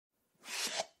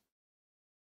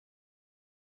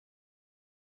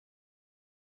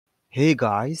Hey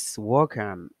guys,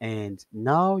 welcome. And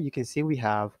now you can see we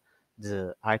have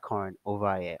the icon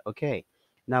over here. Okay.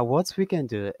 Now what we can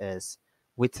do is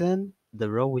within the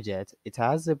row widget, it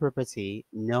has a property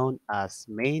known as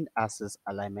main axis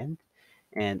alignment.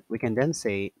 And we can then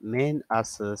say main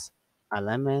axis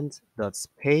alignment dot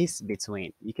space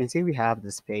between. You can see we have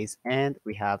the space and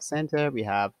we have center, we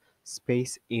have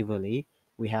space evenly,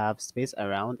 we have space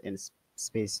around and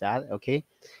space that. Okay.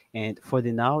 And for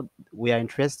the now, we are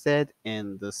interested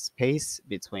in the space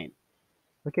between.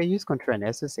 Okay, use Ctrl and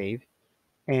S to save,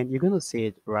 and you're going to see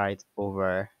it right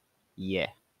over here.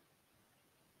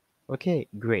 Okay,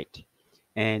 great.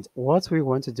 And what we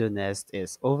want to do next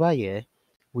is over here,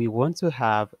 we want to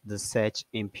have the search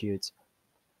input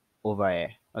over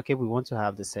here. Okay, we want to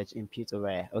have the search input over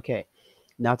here. Okay,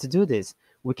 now to do this,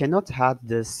 we cannot have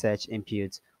this search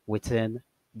input within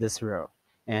this row.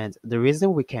 And the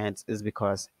reason we can't is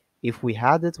because if we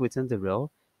had it within the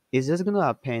row, it's just going to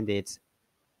append it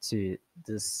to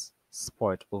this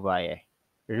spot over here.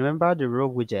 Remember, the row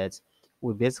widget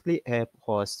will basically help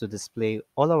us to display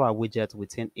all our widgets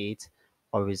within it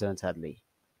horizontally,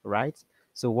 right?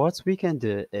 So what we can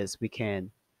do is we can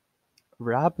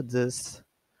wrap this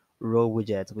row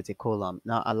widget with a column.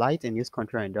 Now alight and use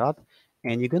Ctrl and dot,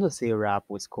 and you're going to say wrap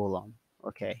with column.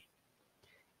 Okay.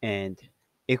 And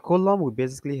a column will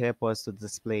basically help us to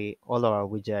display all our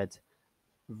widgets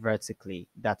vertically.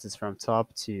 That is from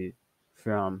top to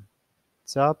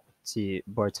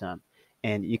bottom.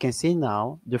 And you can see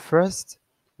now the first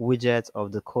widget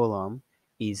of the column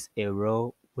is a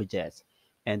row widget.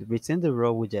 And within the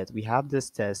row widget, we have this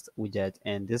test widget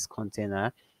and this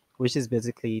container, which is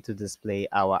basically to display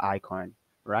our icon,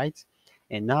 right?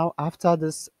 And now after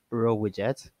this row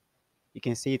widget, you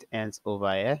can see it ends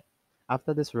over here.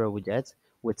 After this row widget,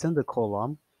 within the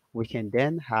column, we can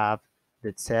then have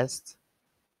the test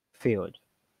field.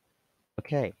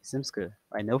 Okay, seems good.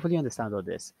 I know fully understand all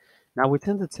this. Now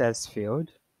within the test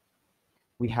field,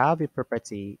 we have a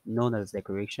property known as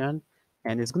decoration,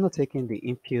 and it's going to take in the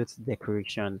input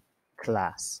decoration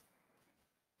class.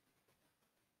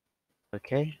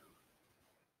 Okay,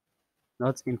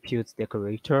 not input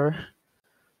decorator,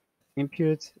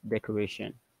 input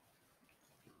decoration.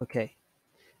 Okay,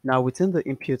 now within the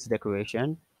input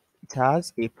decoration, it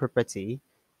has a property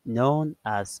known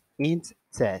as int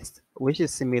test, which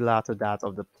is similar to that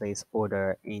of the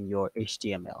placeholder in your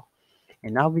HTML.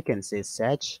 And now we can say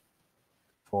search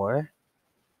for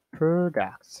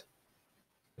product.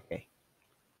 Okay,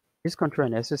 use Ctrl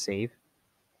and S to save,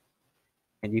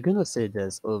 and you're gonna see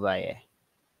this over here.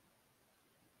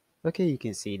 Okay, you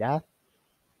can see that.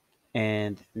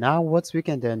 And now what we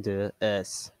can then do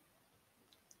is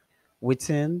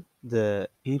within the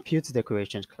input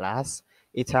decoration class,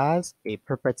 it has a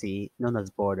property known as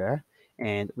border,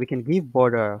 and we can give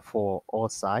border for all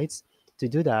sides. To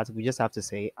do that, we just have to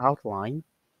say outline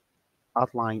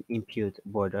input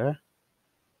border.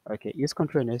 Okay, use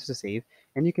Ctrl and S to save.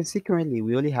 And you can see currently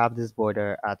we only have this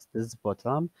border at this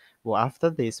bottom. Well,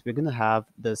 after this, we're gonna have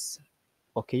this.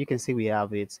 Okay, you can see we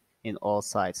have it in all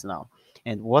sides now.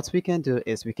 And what we can do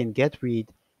is we can get rid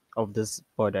of this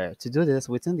border. To do this,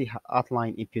 within the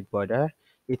outline input border,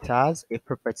 it has a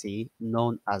property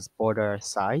known as border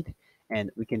side.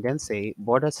 And we can then say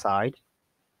border side,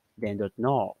 then dot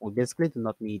no. We basically do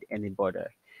not need any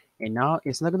border. And now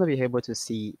it's not going to be able to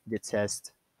see the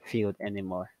test field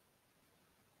anymore.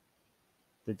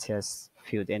 The test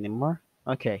field anymore.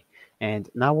 Okay, and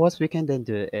now what we can then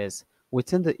do is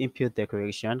within the input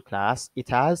decoration class, it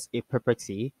has a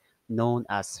property known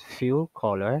as fill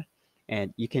color,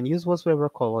 and you can use whatever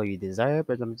color you desire,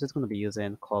 but I'm just going to be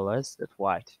using colors that's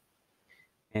white.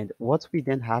 And what we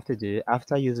then have to do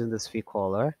after using this fill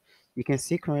color, you can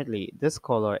see currently this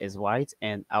color is white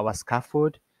and our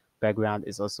scaffold background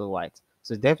is also white.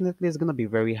 So definitely it's going to be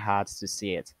very hard to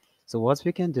see it. So what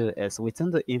we can do is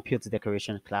within the input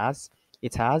decoration class,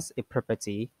 it has a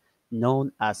property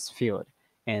known as field,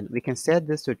 and we can set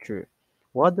this to true.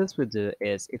 What this will do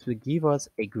is it will give us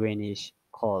a greenish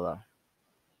color.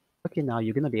 Okay, now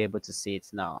you're going to be able to see it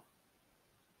now.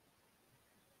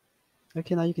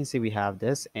 Okay, now you can see we have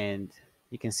this and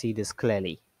you can see this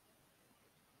clearly.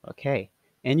 Okay,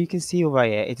 and you can see over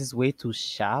here, it is way too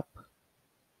sharp.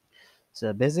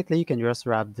 So basically you can just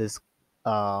wrap this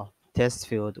uh, test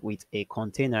field with a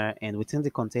container, and within the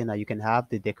container, you can have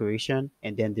the decoration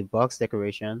and then the box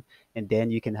decoration, and then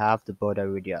you can have the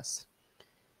border radius,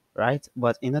 right?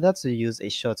 But in order to use a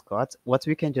shortcut, what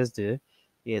we can just do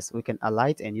is we can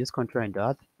alight and use Ctrl and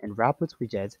dot and wrap with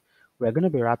widget. We're going to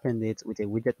be wrapping it with a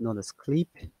widget known as clip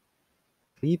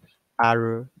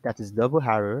arrow, that is double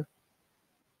arrow,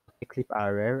 a clip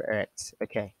arrow, right?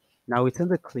 Okay. Now within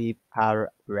the clip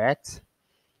rect,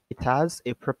 it has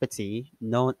a property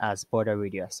known as border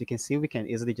radius. You can see we can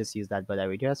easily just use that border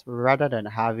radius rather than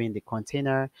having the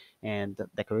container and the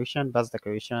decoration, bus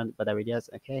decoration, border radius,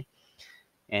 okay?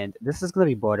 And this is going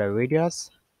to be border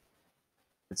radius,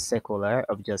 circular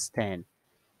of just 10.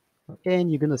 Okay,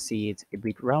 and you're going to see it a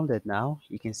bit rounded now.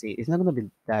 You can see it's not going to be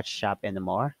that sharp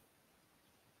anymore.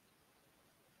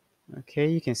 Okay,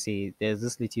 you can see there's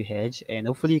this little hedge, and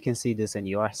hopefully you can see this in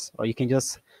yours, or you can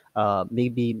just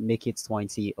maybe make it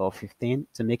 20 or 15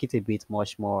 to make it a bit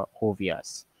much more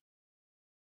obvious.